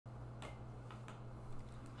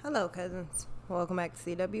Hello, cousins. Welcome back to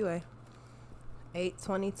CWA.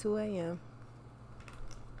 8:22 a.m.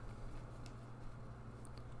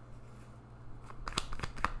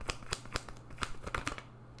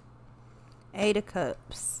 Eight of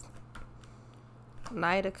Cups.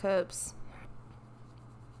 Knight of Cups.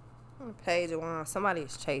 Page of Wands. Somebody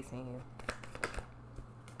is chasing you.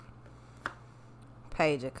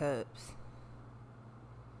 Page of Cups.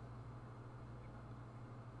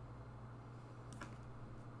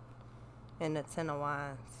 And the Ten of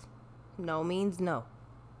Wands. No means no.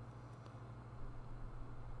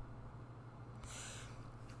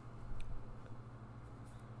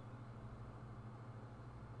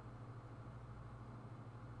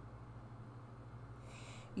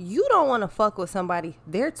 You don't want to fuck with somebody.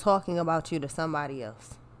 They're talking about you to somebody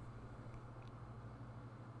else.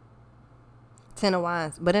 Ten of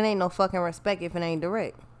Wands. But it ain't no fucking respect if it ain't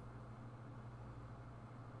direct.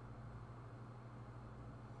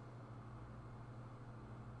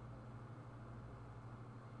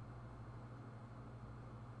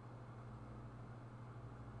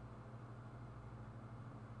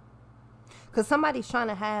 Because somebody's trying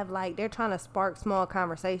to have, like, they're trying to spark small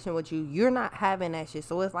conversation with you. You're not having that shit.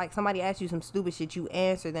 So it's like somebody asks you some stupid shit, you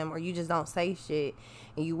answer them, or you just don't say shit,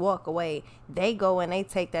 and you walk away. They go and they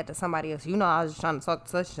take that to somebody else. You know, I was just trying to talk to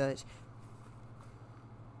such and such.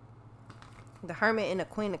 The Hermit and the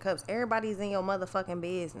Queen of Cups. Everybody's in your motherfucking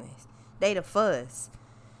business. They the fuzz.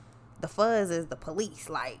 The fuzz is the police.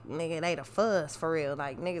 Like, nigga, they the fuzz for real.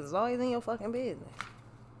 Like, niggas is always in your fucking business.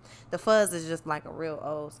 The fuzz is just like a real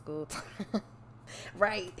old school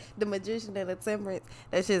right? The Magician and the Temperance.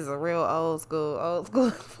 That shit's a real old school old school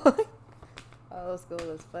as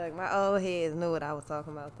fuck. My old heads knew what I was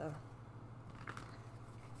talking about though.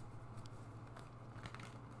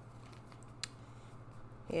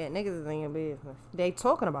 Yeah, niggas is in your business. They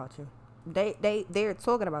talking about you. They're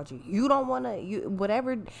talking about you. You don't wanna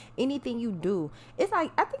whatever anything you do. It's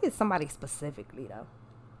like I think it's somebody specifically though.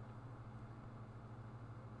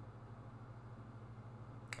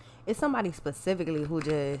 It's somebody specifically who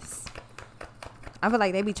just, I feel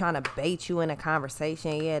like they be trying to bait you in a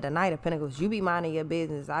conversation. Yeah, the Knight of Pentacles, you be minding your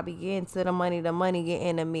business. I be getting to the money get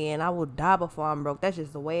into me, and I will die before I'm broke. That's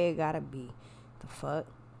just the way it gotta be. The fuck?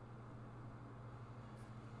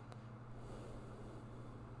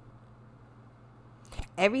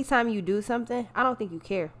 Every time you do something, I don't think you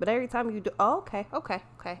care, but every time you do, oh, okay.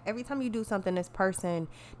 Every time you do something, this person,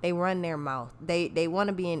 they run their mouth. They want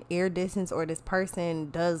to be in ear distance, or this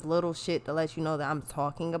person does little shit to let you know that I'm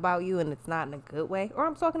talking about you, and it's not in a good way, or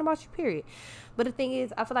I'm talking about you, period. But the thing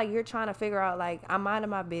is, I feel like you're trying to figure out, like, I'm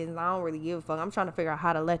minding my business. I don't really give a fuck. I'm trying to figure out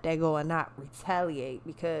how to let that go and not retaliate,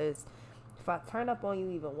 because if I turn up on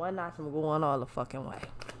you even one notch, I'm going all the fucking way.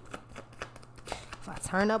 If I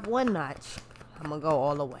turn up one notch, I'm gonna go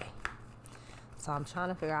all the way. So I'm trying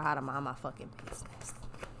to figure out how to mind my fucking business.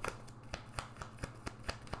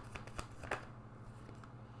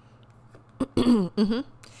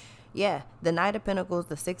 Yeah, the Knight of Pentacles,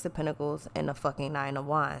 the Six of Pentacles, and the fucking Nine of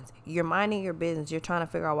Wands. You're minding your business. You're trying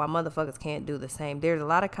to figure out why motherfuckers can't do the same. There's a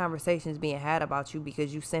lot of conversations being had about you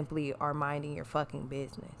because you simply are minding your fucking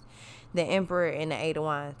business. The Emperor and the Eight of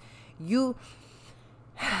Wands.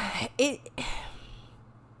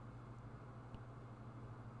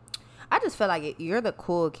 I just feel like you're the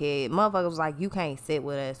cool kid. Motherfuckers like, you can't sit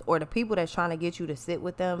with us. Or the people that's trying to get you to sit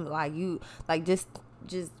with them, like, you, like, just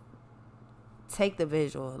take the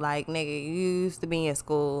visual. Like, nigga, you used to be in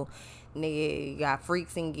school. Nigga, you got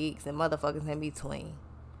freaks and geeks and motherfuckers in between.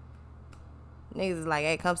 Niggas is like,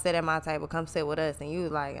 hey, come sit at my table. Come sit with us. And you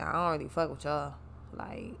like, I don't really fuck with y'all.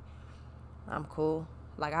 Like, I'm cool.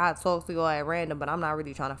 Like, I talk to y'all at random, but I'm not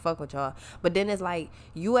really trying to fuck with y'all. But then it's like,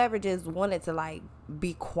 you ever just wanted to, like,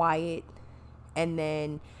 be quiet, and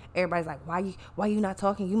then everybody's like, why you not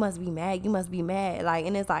talking? You must be mad. Like,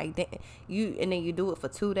 and it's like, and then you do it for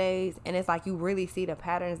 2 days, and it's like, you really see the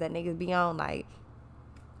patterns that niggas be on. Like,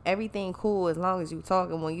 everything cool as long as you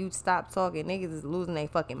talking. When you stop talking, niggas is losing their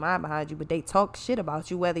fucking mind behind you, but they talk shit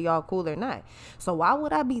about you whether y'all cool or not. So why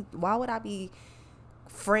would I be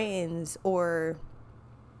friends or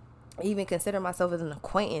even consider myself as an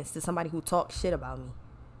acquaintance to somebody who talks shit about me?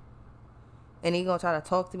 And he gonna try to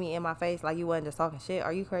talk to me in my face like you wasn't just talking shit?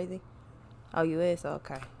 Are you crazy? Oh, you is?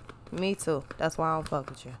 Okay. Me too. That's why I don't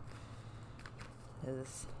fuck with you.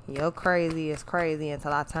 Cause your crazy is crazy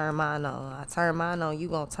until I turn mine on. I turn mine on, you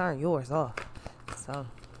gonna turn yours off. So,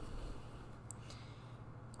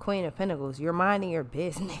 Queen of Pentacles, you're minding your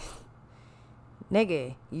business.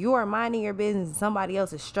 Nigga, you are minding your business and somebody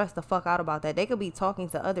else is stressed the fuck out about that. They could be talking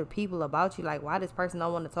to other people about you, like, why this person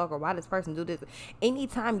don't want to talk, or why this person do this.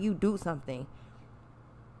 Anytime you do something,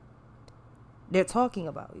 They're talking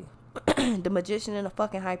about you. The magician and the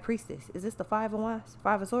fucking high priestess. Is this the five of wands?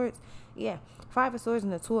 Five of swords? Yeah. Five of swords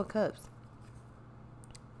and the two of cups.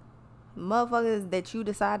 Motherfuckers that you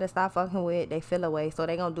decide to stop fucking with, they feel away. So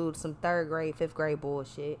they gonna do some 3rd grade, 5th grade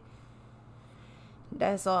bullshit.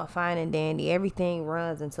 That's all fine and dandy. Everything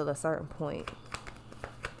runs until a certain point.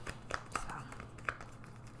 So.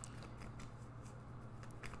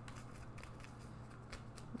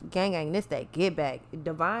 Gang, this that get back.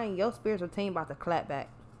 Divine, your spiritual team about to clap back.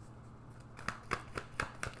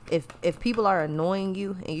 If people are annoying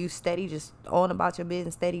you and you steady just on about your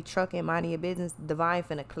business, steady trucking, minding your business, Divine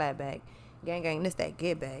finna clap back. Gang, this that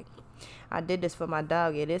get back. I did this for my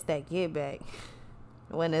dog. Yeah, this that get back.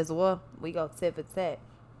 When there's war, we go tit for tat.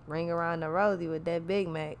 Ring around the rosy with that Big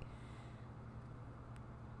Mac.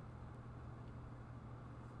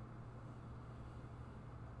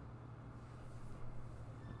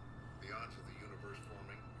 The odds of the universe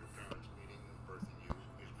forming, your parents meeting and birthing you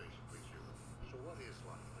is basically 0. So what is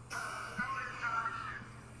life?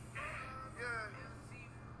 Yeah.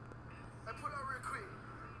 I put out real quick.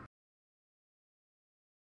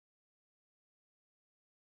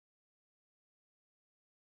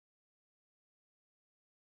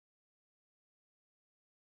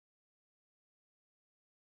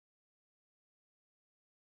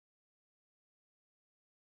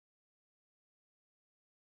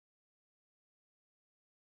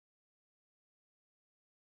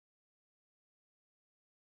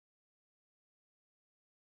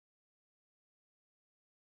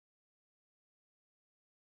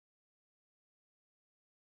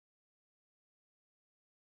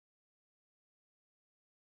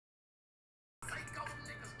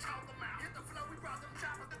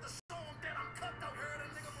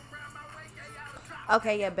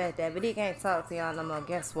 Okay, yeah, bet that. But he can't talk to y'all no more.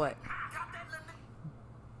 Guess what?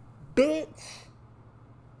 Bitch.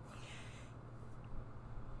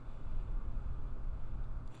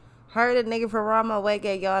 Heard a nigga from Rama Way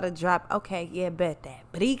get y'all to drop. Okay, yeah, bet that.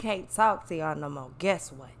 But he can't talk to y'all no more.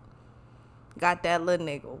 Guess what? Got that little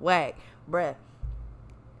nigga whack. Bruh.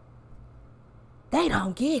 They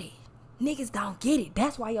don't get it. Niggas don't get it.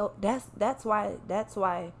 That's why that's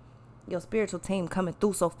why your spiritual team coming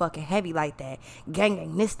through so fucking heavy like that.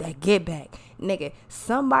 Gang, this that get back. Nigga,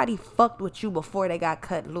 somebody fucked with you before they got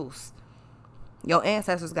cut loose. Your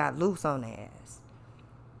ancestors got loose on their ass.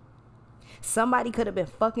 Somebody could have been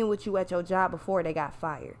fucking with you at your job before they got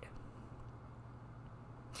fired.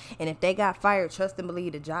 And if they got fired, trust and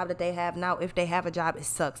believe the job that they have now, if they have a job, it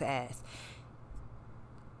sucks ass.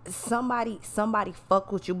 Somebody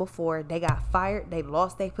fucked with you before they got fired, they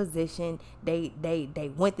lost their position, they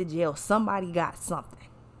went to jail. Somebody got something.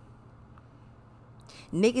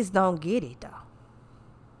 Niggas don't get it though.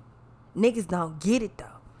 Niggas don't get it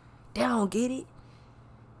though. They don't get it.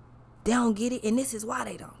 They don't get it, and this is why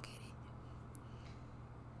they don't get it.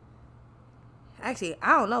 Actually,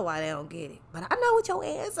 I don't know why they don't get it, but I know what your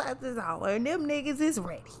ancestors are, and them niggas is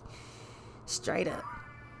ready. Straight up.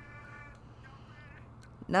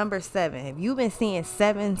 Number 7. If you've been seeing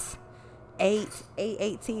 7s, 8s,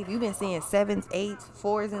 18, if you've been seeing 7s, 8s,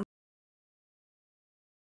 4s, and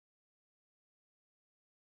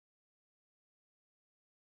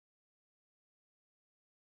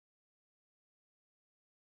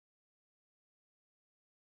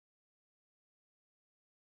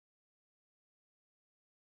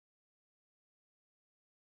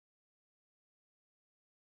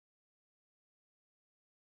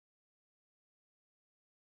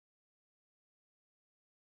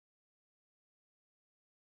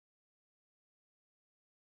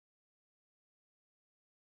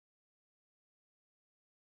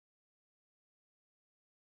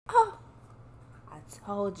oh, I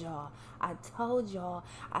told y'all,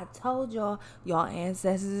 your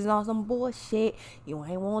ancestors is on some bullshit. You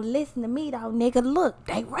ain't want to listen to me though, nigga. Look,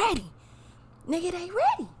 they ready. Nigga, they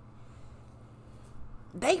ready.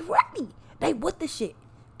 They ready. They with the shit.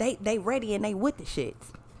 They ready and they with the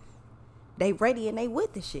shits. They ready and they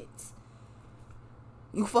with the shits.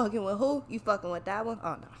 You fucking with who? You fucking with that one?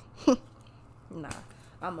 Oh no. Nah.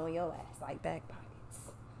 I'm on your ass like back pockets.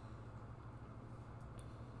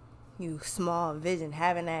 You small vision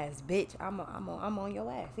having ass bitch. I'm on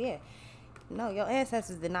your ass. Yeah. No, your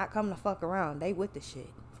ancestors did not come to fuck around. They with the shit.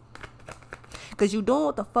 Cause you doing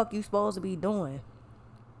what the fuck you supposed to be doing.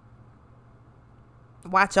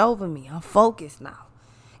 Watch over me. I'm focused now.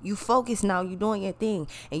 You focused now. You doing your thing,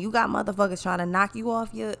 and you got motherfuckers trying to knock you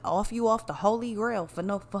off the holy grail for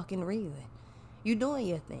no fucking reason. You doing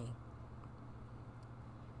your thing.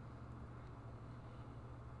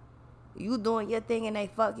 You doing your thing and they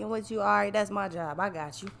fucking with you. Alright, that's my job. I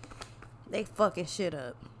got you. They fucking shit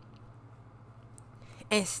up.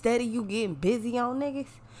 Instead of you getting busy on niggas,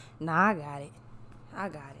 nah, I got it.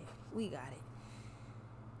 We got it.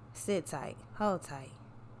 Sit tight. Hold tight.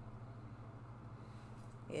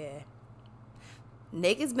 Yeah.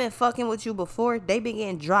 Niggas been fucking with you before. They been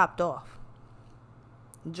getting dropped off.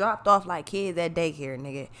 Dropped off like kids at daycare,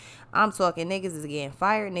 nigga. I'm talking niggas is getting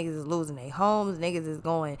fired. Niggas is losing their homes. Niggas is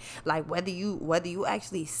going, like, whether you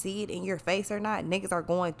actually see it in your face or not, niggas are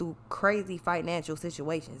going through crazy financial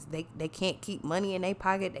situations. They can't keep money in their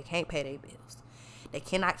pocket. They can't pay their bills. They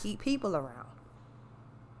cannot keep people around.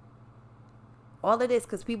 All of this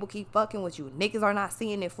because people keep fucking with you. Niggas are not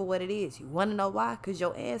seeing it for what it is. You want to know why? Because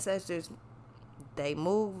your ancestors, they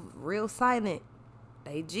move real silent.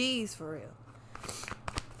 They G's for real.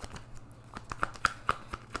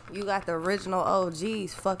 You got the original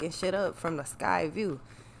OGs fucking shit up from the sky view.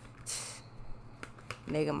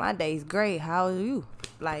 Nigga, my day's great. How are you?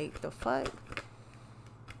 Like, the fuck?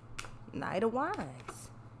 Night of Wines.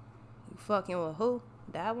 You fucking with who?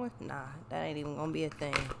 That one? Nah, that ain't even gonna be a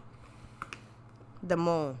thing. The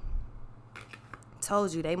moon.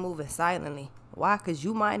 Told you they moving silently. Why? Because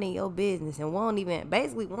you minding your business. And we don't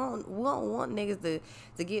want niggas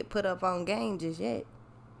to get put up on game just yet.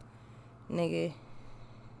 Nigga,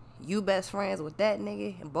 you best friends with that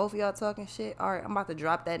nigga and both of y'all talking shit. Alright, I'm about to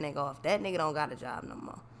drop that nigga off. That nigga don't got a job no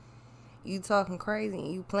more. You talking crazy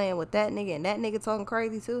and you playing with that nigga and that nigga talking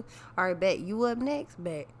crazy too. Alright, bet. You up next?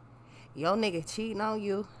 Bet. Your nigga cheating on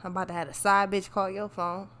you. I'm about to have a side bitch call your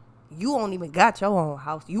phone. You don't even got your own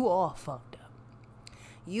house. You all fucked up.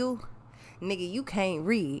 Nigga, you can't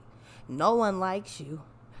read. No one likes you.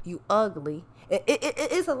 You ugly.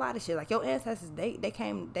 It's a lot of shit. Like, your ancestors, they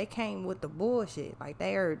came with the bullshit. Like,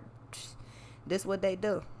 this what they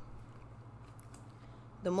do.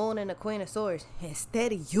 The moon and the queen of swords.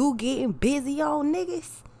 Instead of you getting busy on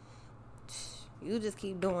niggas, you just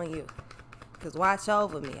keep doing you. Cause watch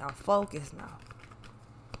over me. I'm focused now.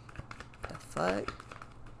 The fuck?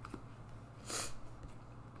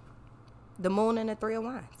 The moon and the three of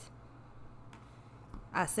wands.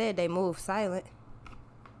 I said they move silent.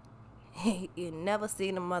 You never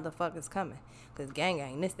see them motherfuckers coming. Cause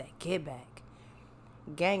gang, this that get back.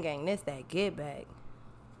 Gang, this that get back.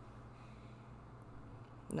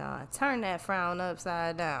 Nah, turn that frown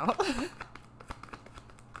upside down.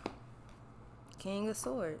 King of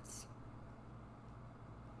Swords.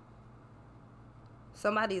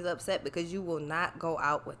 Somebody's upset because you will not go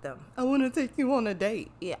out with them. I want to take you on a date.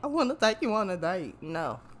 Yeah, I want to take you on a date.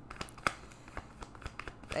 No.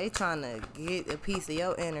 They trying to get a piece of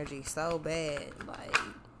your energy so bad. Like,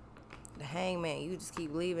 the hangman, you just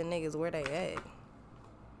keep leaving niggas where they at.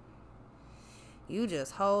 You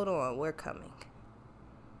just hold on. We're coming.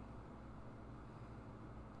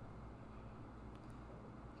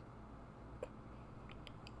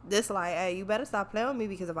 This like, hey, you better stop playing with me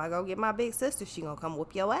because if I go get my big sister, she gonna come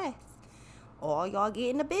whoop your ass. All y'all get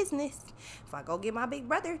in the business. If I go get my big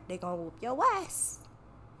brother, they gonna whoop your ass.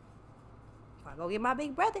 If I go get my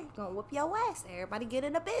big brother, gonna whoop your ass. Everybody get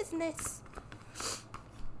in the business.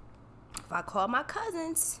 If I call my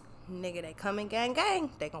cousins, nigga, they coming gang,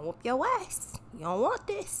 they gonna whoop your ass. You don't want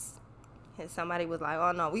this. And somebody was like,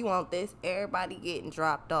 oh no, we want this. Everybody getting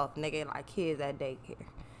dropped off, nigga, like kids at daycare.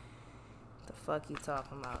 The fuck you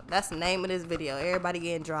talking about? That's the name of this video. Everybody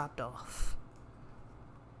getting dropped off.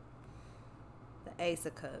 The Ace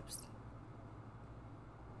of Cups.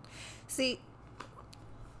 See,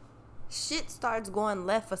 shit starts going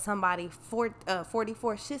left for somebody.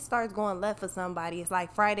 44. Shit starts going left for somebody. It's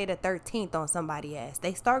like Friday the 13th on somebody's ass.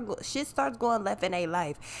 Shit starts going left in their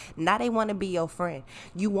life. Now they want to be your friend.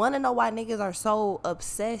 You want to know why niggas are so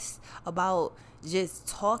obsessed about just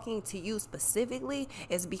talking to you specifically?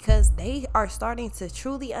 Is because they are starting to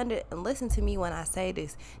truly listen to me when I say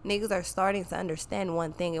this. Niggas are starting to understand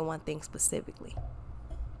one thing and one thing specifically.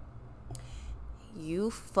 You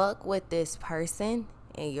fuck with this person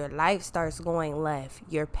and your life starts going left.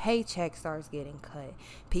 Your paycheck starts getting cut.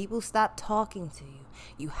 People stop talking to you.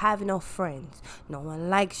 You have no friends. No one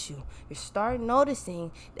likes you. You start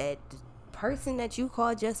noticing that the person that you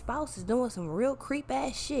called your spouse is doing some real creep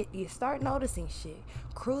ass shit. You start noticing shit.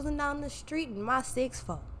 Cruising down the street in my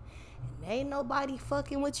 6'4". And ain't nobody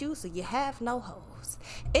fucking with you, so you have no hoes.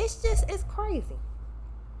 It's crazy.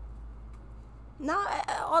 Now,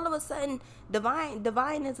 all of a sudden,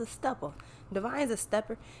 Divine is a stepper. Divine's a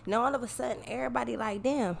stepper. Now, all of a sudden, everybody like,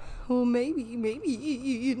 damn, well, maybe,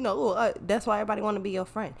 you know, that's why everybody want to be your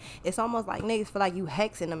friend. It's almost like niggas feel like you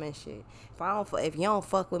hexing them and shit. If you don't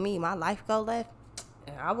fuck with me, my life go left.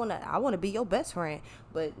 I wanna be your best friend,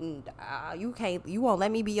 but you won't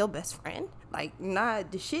let me be your best friend. Like, nah,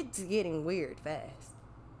 the shit's getting weird fast.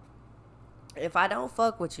 If I don't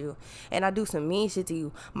fuck with you and I do some mean shit to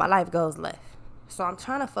you, my life goes left. So I'm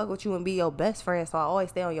trying to fuck with you and be your best friend, so I always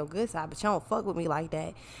stay on your good side, but you don't fuck with me like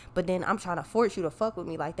that. But then I'm trying to force you to fuck with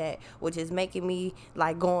me like that, which is making me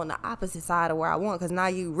like go on the opposite side of where I want, because now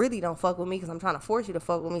you really don't fuck with me because I'm trying to force you to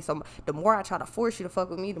fuck with me. So the more I try to force you to fuck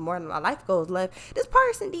with me, the more my life goes left. This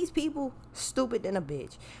person, these people, stupid than a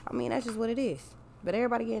bitch. I mean, that's just what it is. But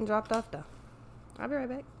everybody getting dropped off though. I'll be right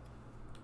back.